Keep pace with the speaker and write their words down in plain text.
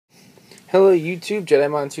Hello YouTube,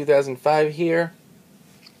 JediMon 2005 here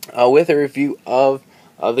with a review of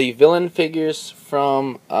the villain figures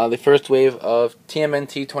from the first wave of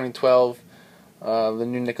TMNT 2012, the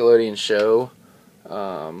new Nickelodeon show.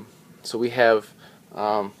 So we have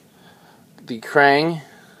the Kraang,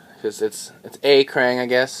 because it's a Kraang, I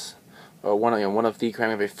guess, or one of the Kraang.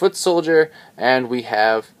 We have a foot soldier, and we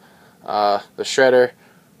have the Shredder,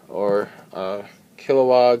 or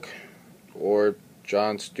Kilowog, or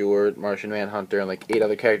John Stewart, Martian Manhunter, and like 8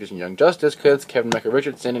 other characters in Young Justice, because Kevin Michael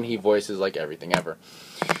Richardson, and he voices like everything ever.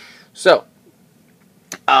 So,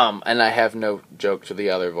 and I have no joke to the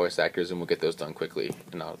other voice actors, and we'll get those done quickly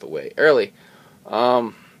and out of the way early.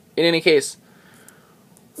 In any case,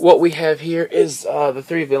 what we have here is the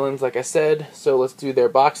 3 villains, like I said, so let's do their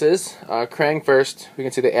boxes. Kraang first. We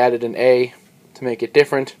can see they added an A to make it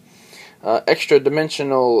different.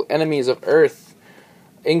 Extra-dimensional enemies of Earth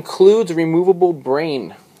includes removable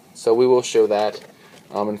brain, so we will show that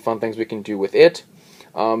and fun things we can do with it.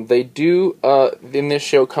 They do in this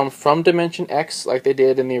show come from Dimension X, like they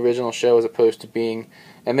did in the original show, as opposed to being,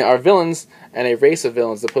 and they are villains and a race of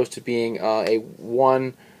villains, as opposed to being a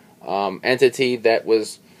one entity that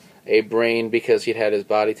was a brain because he'd had his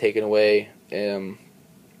body taken away.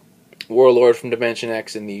 Warlord from Dimension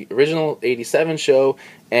X in the original '87 show,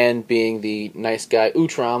 and being the nice guy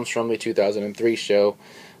Utroms from the 2003 show.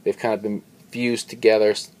 They've kind of been fused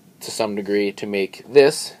together to some degree to make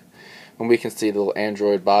this. And we can see the little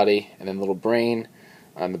android body, and then the little brain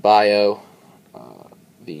on the bio,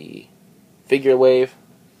 the figure wave.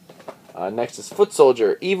 Next is Foot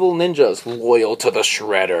Soldier, evil ninjas loyal to the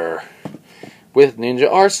Shredder, with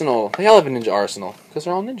ninja arsenal. They all have a ninja arsenal because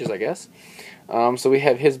they're all ninjas, I guess. So we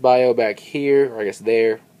have his bio back here, or I guess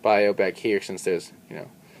their bio back here, since there's,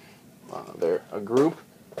 they're a group.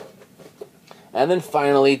 And then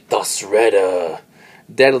finally, the Shredder,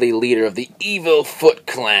 deadly leader of the evil Foot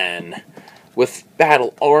Clan, with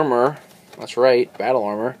battle armor. That's right, battle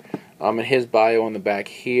armor. And his bio on the back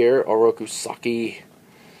here, Oroku Saki,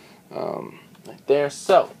 right there.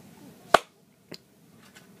 So,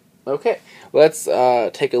 okay, let's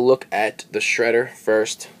take a look at the Shredder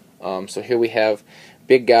first. So here we have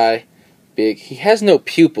big guy, big. He has no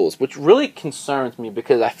pupils, which really concerns me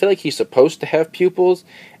because I feel like he's supposed to have pupils,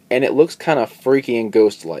 and it looks kind of freaky and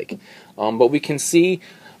ghost-like. But we can see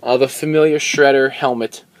the familiar Shredder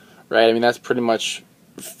helmet, right? I mean, that's pretty much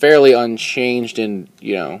fairly unchanged in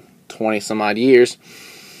 20-some-odd years.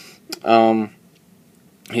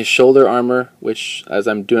 His shoulder armor, which, as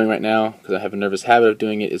I'm doing right now, because I have a nervous habit of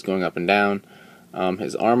doing it, is going up and down.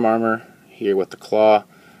 His arm armor here with the claw.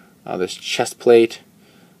 This chest plate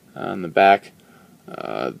on the back,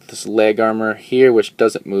 this leg armor here, which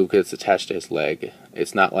doesn't move because it's attached to his leg.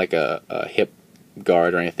 It's not like a hip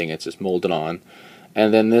guard or anything, it's just molded on.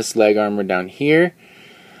 And then this leg armor down here.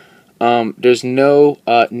 There's no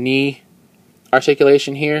knee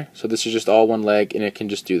articulation here, so this is just all one leg, and it can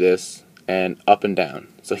just do this, and up and down.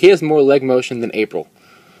 So he has more leg motion than April.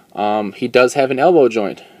 He does have an elbow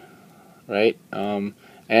joint, right? And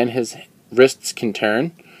his wrists can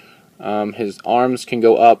turn. His arms can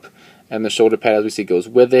go up, and the shoulder pad, as we see, goes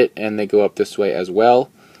with it, and they go up this way as well.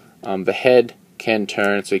 The head can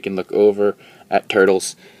turn, so you can look over at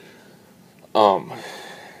turtles, and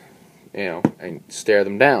stare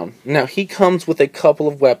them down. Now, he comes with a couple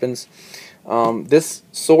of weapons. This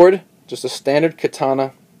sword, just a standard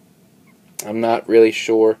katana. I'm not really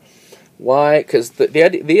sure why, because the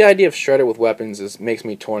idea of Shredder with weapons makes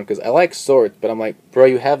me torn, because I like swords, but I'm like, bro,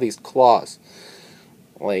 you have these claws.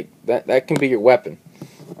 Like, that can be your weapon.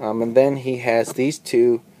 And then he has these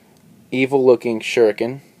 2 evil-looking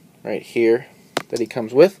shuriken right here that he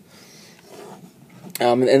comes with.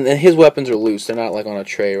 And his weapons are loose. They're not like on a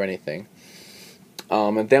tray or anything.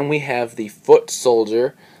 And then we have the Foot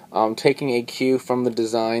Soldier, taking a cue from the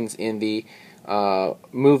designs in the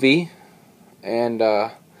movie, and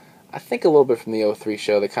I think a little bit from the '03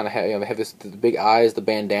 show. They kind of have, they have the big eyes, the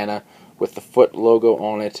bandana with the Foot logo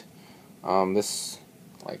on it. This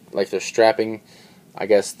like they're strapping, I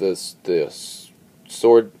guess, the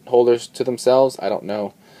sword holders to themselves. I don't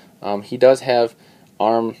know. He does have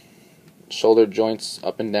arm, shoulder joints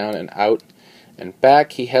up and down and out and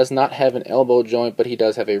back. He does not have an elbow joint, but he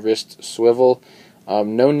does have a wrist swivel.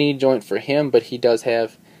 No knee joint for him, but he does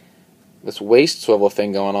have this waist swivel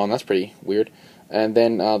thing going on. That's pretty weird. And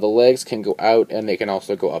then the legs can go out, and they can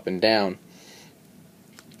also go up and down.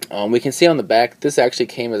 We can see on the back, this actually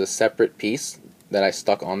came as a separate piece that I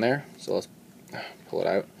stuck on there. So let's pull it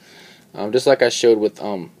out. Just like I showed with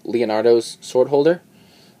Leonardo's sword holder,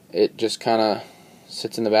 it just kind of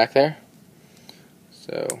sits in the back there.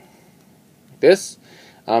 So, this.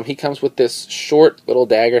 He comes with this short little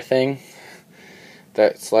dagger thing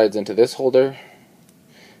that slides into this holder,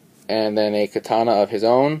 and then a katana of his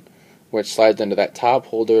own, which slides into that top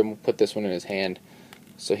holder, and we'll put this one in his hand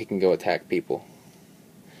so he can go attack people.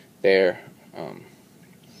 There.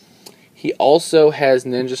 He also has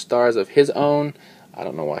ninja stars of his own. I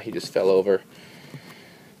don't know why he just fell over.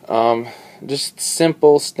 Just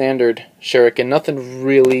simple, standard shuriken. Nothing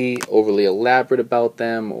really overly elaborate about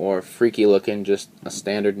them or freaky looking. Just a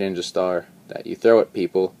standard ninja star that you throw at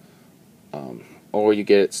people, or you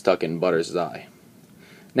get it stuck in Butter's eye.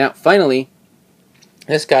 Now, finally,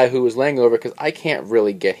 this guy who was laying over, because I can't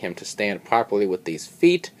really get him to stand properly with these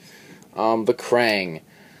feet, the Kraang.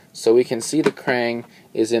 So we can see the Kraang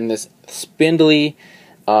is in this spindly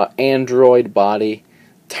android body,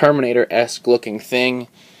 Terminator-esque looking thing.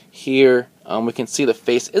 Here, we can see the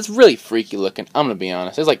face. It's really freaky looking, I'm going to be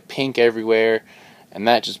honest. There's like pink everywhere, and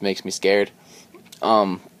that just makes me scared.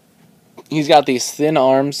 He's got these thin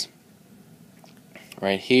arms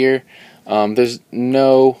right here. There's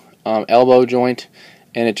no elbow joint,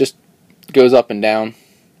 and it just goes up and down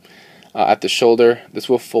at the shoulder. This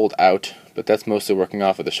will fold out, but that's mostly working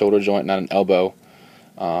off of the shoulder joint, not an elbow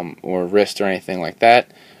or wrist or anything like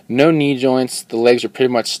that. No knee joints. The legs are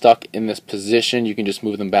pretty much stuck in this position. You can just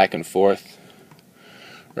move them back and forth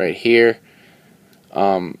right here.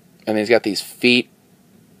 And then he's got these feet,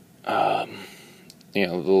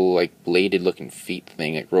 little like bladed looking feet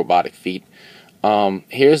thing, like robotic feet.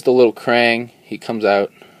 Here's the little Kraang. He comes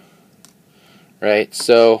out, right?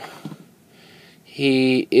 So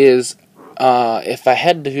he is, if I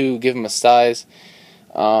had to give him a size,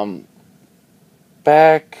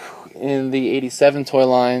 back in the 87 toy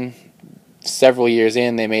line, several years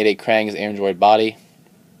in, they made a Kraang's Android body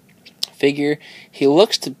figure. He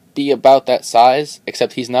looks to be about that size,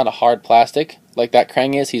 except he's not a hard plastic like that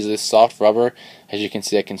Kraang is. He's this soft rubber. As you can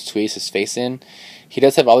see, I can squeeze his face in. He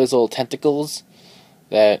does have all these little tentacles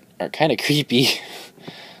that are kind of creepy,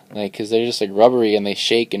 like, because they're just like rubbery and they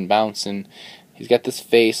shake and bounce, and he's got this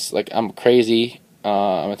face like, I'm crazy,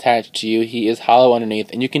 I'm attached to you. He is hollow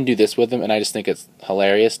underneath, and you can do this with him, and I just think it's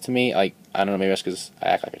hilarious to me. Like, I don't know, maybe that's because I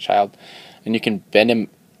act like a child. And you can bend him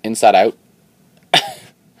inside out,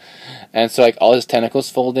 and so like all his tentacles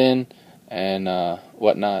fold in and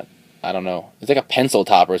whatnot. I don't know. It's like a pencil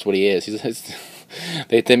topper is what he is.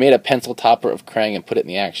 They made a pencil topper of Kraang and put it in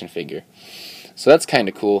the action figure. So that's kind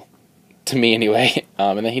of cool, to me anyway.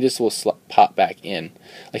 And then he just will pop back in.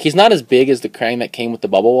 Like, he's not as big as the Kraang that came with the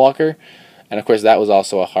Bubble Walker, and of course that was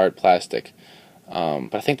also a hard plastic.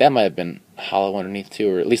 But I think that might have been hollow underneath too,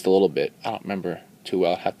 or at least a little bit. I don't remember too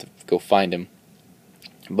well. I'll have to go find him.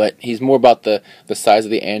 But he's more about the size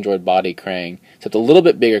of the Android body Kraang, except a little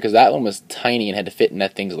bit bigger, because that one was tiny and had to fit in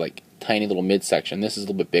that thing's like tiny little midsection. This is a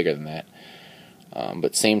little bit bigger than that.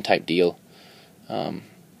 But same type deal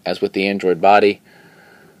as with the Android body.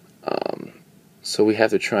 So we have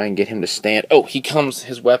to try and get him to stand. Oh,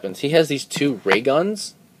 his weapons. He has these two ray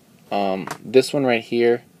guns. This one right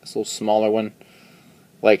here, this little smaller one.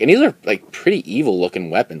 Like, and these are like pretty evil looking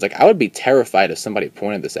weapons. Like, I would be terrified if somebody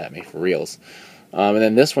pointed this at me, for reals. And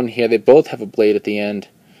then this one here, they both have a blade at the end.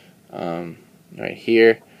 Right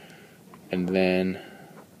here. And then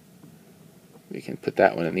we can put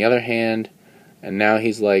that one in the other hand. And now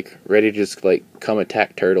he's like ready to just like come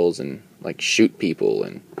attack turtles and like shoot people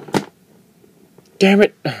and damn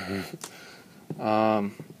it. Yeah,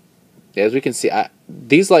 as we can see,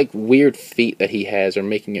 these like weird feet that he has are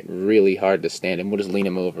making it really hard to stand him. We'll just lean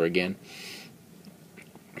him over again.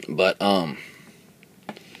 But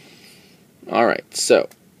alright, so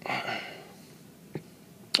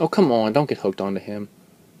oh, come on, don't get hooked onto him.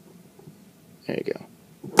 There you go.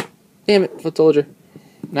 Damn it, foot soldier.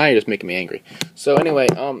 Now you're just making me angry. So anyway,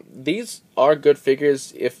 these are good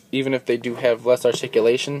figures, even if they do have less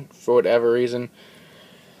articulation for whatever reason.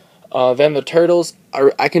 Then the turtles,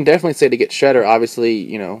 I can definitely say to get Shredder. Obviously,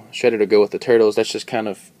 you know, Shredder to go with the turtles. That's just kind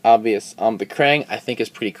of obvious. The Kraang I think is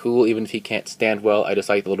pretty cool, even if he can't stand well. I just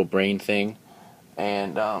like the little brain thing.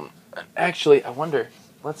 And actually, I wonder.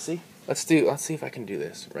 Let's see. Let's see if I can do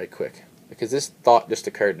this right quick, because this thought just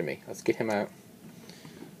occurred to me. Let's get him out.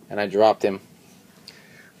 And I dropped him.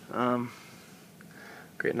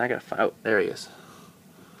 Great, and I gotta find. Oh, there he is.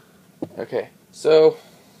 Okay, so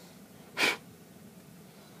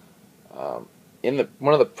in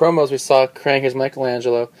one of the promos we saw Kraang as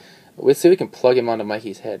Michelangelo. Let's see if we can plug him onto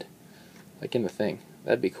Mikey's head, like in the thing.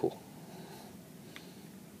 That'd be cool.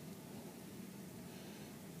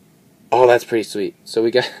 Oh, that's pretty sweet. So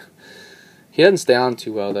we got. He doesn't stay on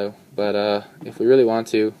too well though, but if we really want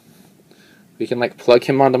to, we can like plug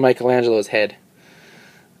him onto Michelangelo's head,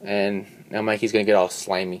 and Now Mikey's gonna get all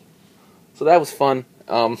slimy. So that was fun.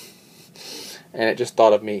 And it just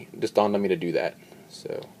dawned on me to do that.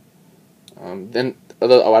 So then,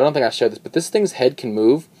 although I don't think I showed this, but this thing's head can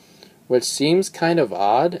move, which seems kind of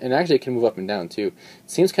odd, and actually it can move up and down too. It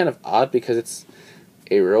seems kind of odd because it's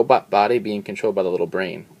a robot body being controlled by the little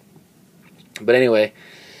brain. But anyway,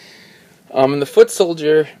 the foot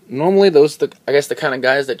soldier, normally those I guess the kind of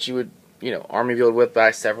guys that you would, army build with,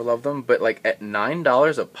 buy several of them, but like at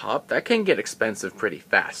 $9 a pop, that can get expensive pretty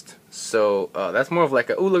fast. So that's more of like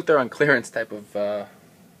a, ooh, look, they're on clearance type of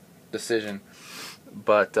decision.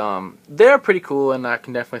 But they're pretty cool, and I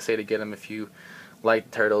can definitely say to get them if you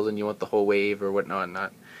like turtles and you want the whole wave or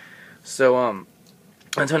whatnot. So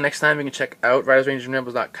until next time, you can check out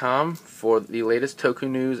RidersRangersandRebels.com for the latest Toku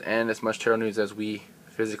news and as much turtle news as we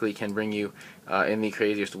physically can bring you in the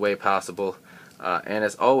craziest way possible. And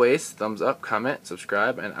as always, thumbs up, comment,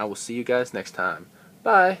 subscribe, and I will see you guys next time.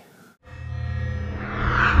 Bye!